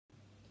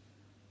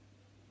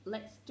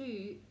let's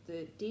do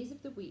the days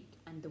of the week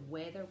and the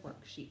weather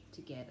worksheet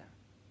together.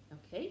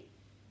 Okay,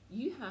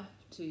 you have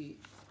to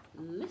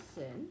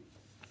listen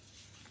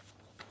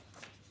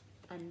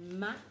and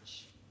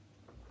match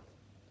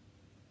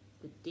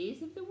the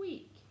days of the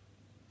week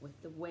with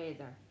the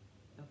weather.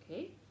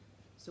 Okay,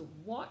 so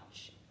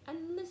watch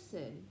and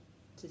listen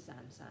to San.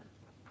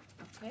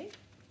 Okay,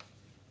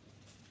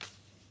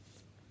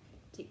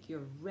 take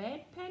your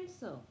red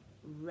pencil,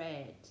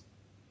 red.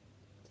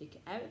 Take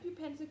it out of your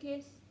pencil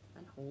case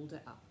and hold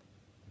it up.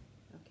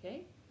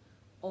 Okay,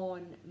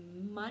 on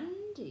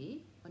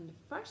Monday, on the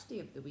first day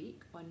of the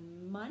week, on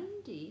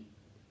Monday,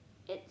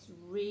 it's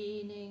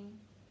raining.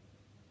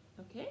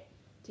 Okay,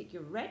 take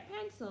your red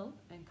pencil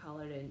and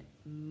colour in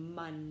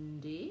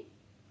Monday,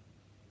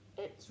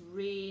 it's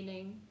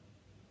raining.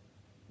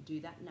 Do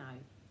that now.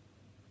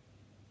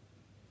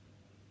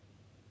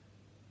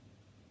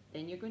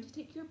 Then you're going to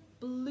take your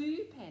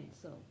blue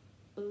pencil,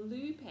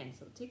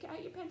 take it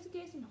out your pencil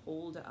case and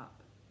hold it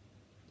up.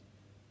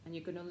 And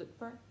you're going to look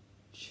for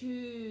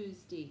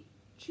Tuesday,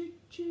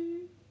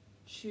 Tuesday.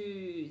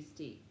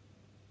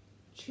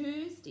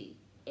 Tuesday,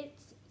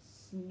 it's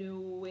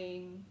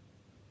snowing.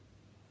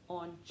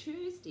 On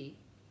Tuesday,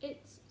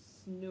 it's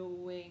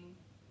snowing.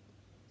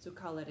 So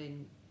colour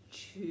in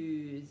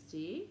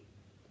Tuesday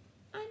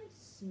and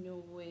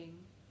snowing.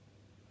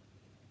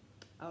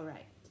 All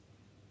right.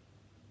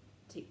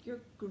 Take your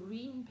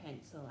green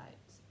pencil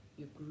out,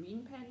 your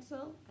green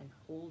pencil, and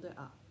hold it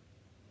up.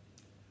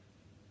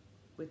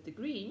 With the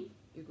green,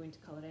 you're going to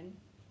colour in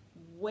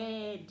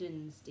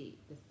Wednesday.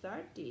 The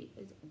third day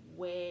is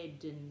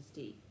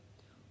Wednesday.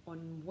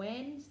 On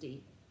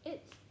Wednesday,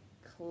 it's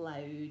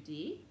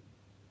cloudy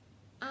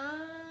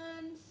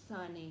and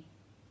sunny.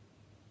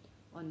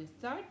 On the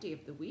third day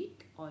of the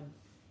week, on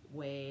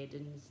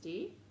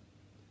Wednesday,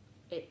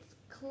 it's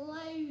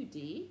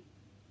cloudy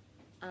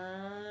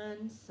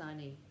and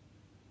sunny.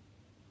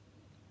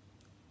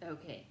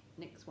 Okay,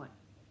 next one.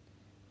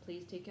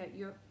 Please take out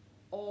your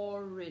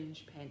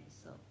orange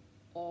pencil,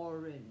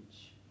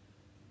 orange.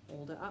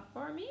 Hold it up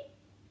for me,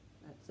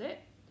 that's it.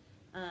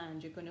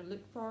 And you're going to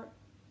look for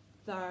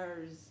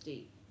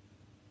Thursday.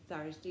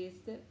 Thursday is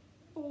the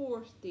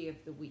fourth day of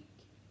the week,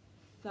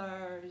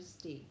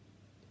 Thursday.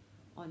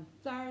 On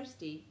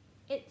Thursday,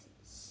 it's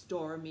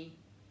stormy,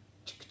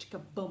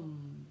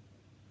 chicka-chicka-boom.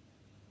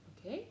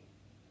 Okay,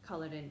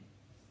 colour in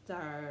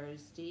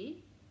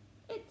Thursday,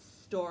 it's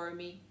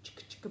stormy,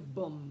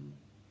 chicka-chicka-boom.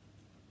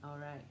 All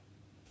right,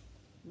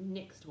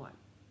 next one.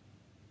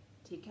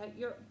 Take out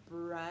your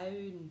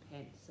brown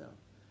pencil,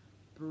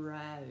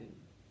 brown.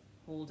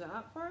 Hold it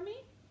up for me.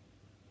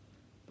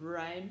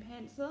 Brown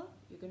pencil,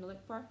 you're going to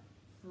look for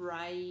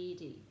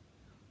Friday.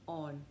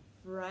 On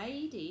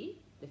Friday,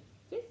 the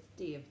fifth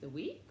day of the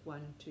week,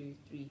 1, 2,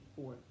 3,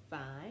 4,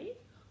 5.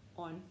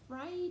 On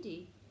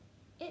Friday,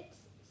 it's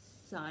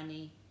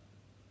sunny.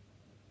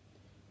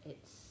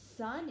 It's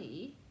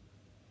sunny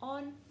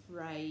on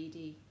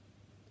Friday.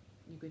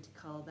 You're going to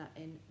colour that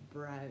in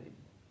brown.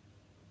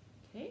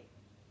 Okay?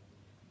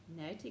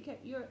 Now take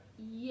out your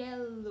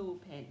yellow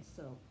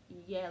pencil,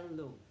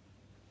 yellow.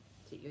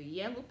 Take your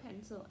yellow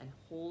pencil and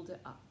hold it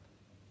up.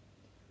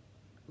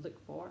 Look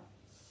for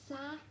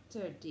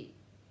Saturday.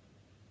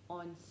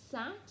 On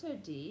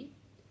Saturday,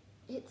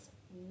 it's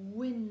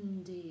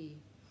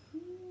windy.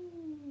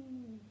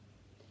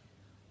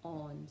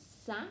 On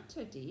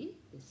Saturday,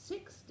 the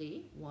sixth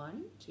day,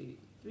 1, 2,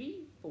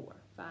 3, 4,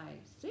 5,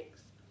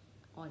 6.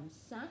 On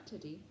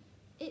Saturday,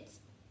 it's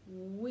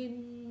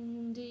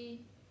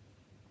windy.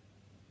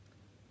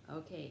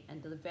 Okay,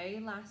 and the very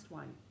last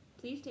one.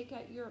 Please take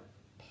out your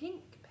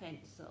pink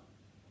pencil.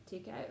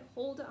 Take it out,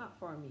 hold it up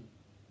for me.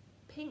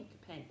 Pink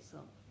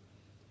pencil.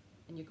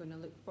 And you're going to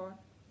look for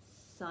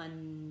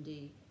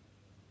Sunday.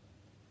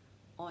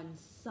 On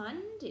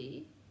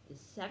Sunday, the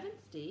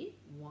seventh day,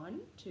 1,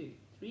 2,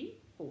 3,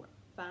 4,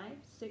 5,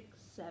 6,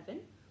 7.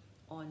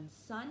 On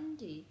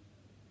Sunday,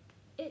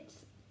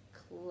 it's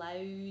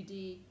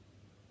cloudy.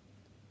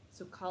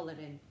 So colour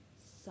in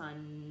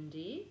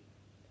Sunday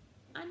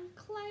and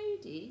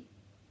cloudy,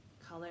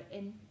 colour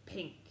in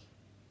pink.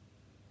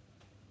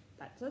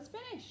 That's us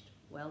finished.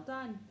 Well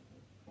done.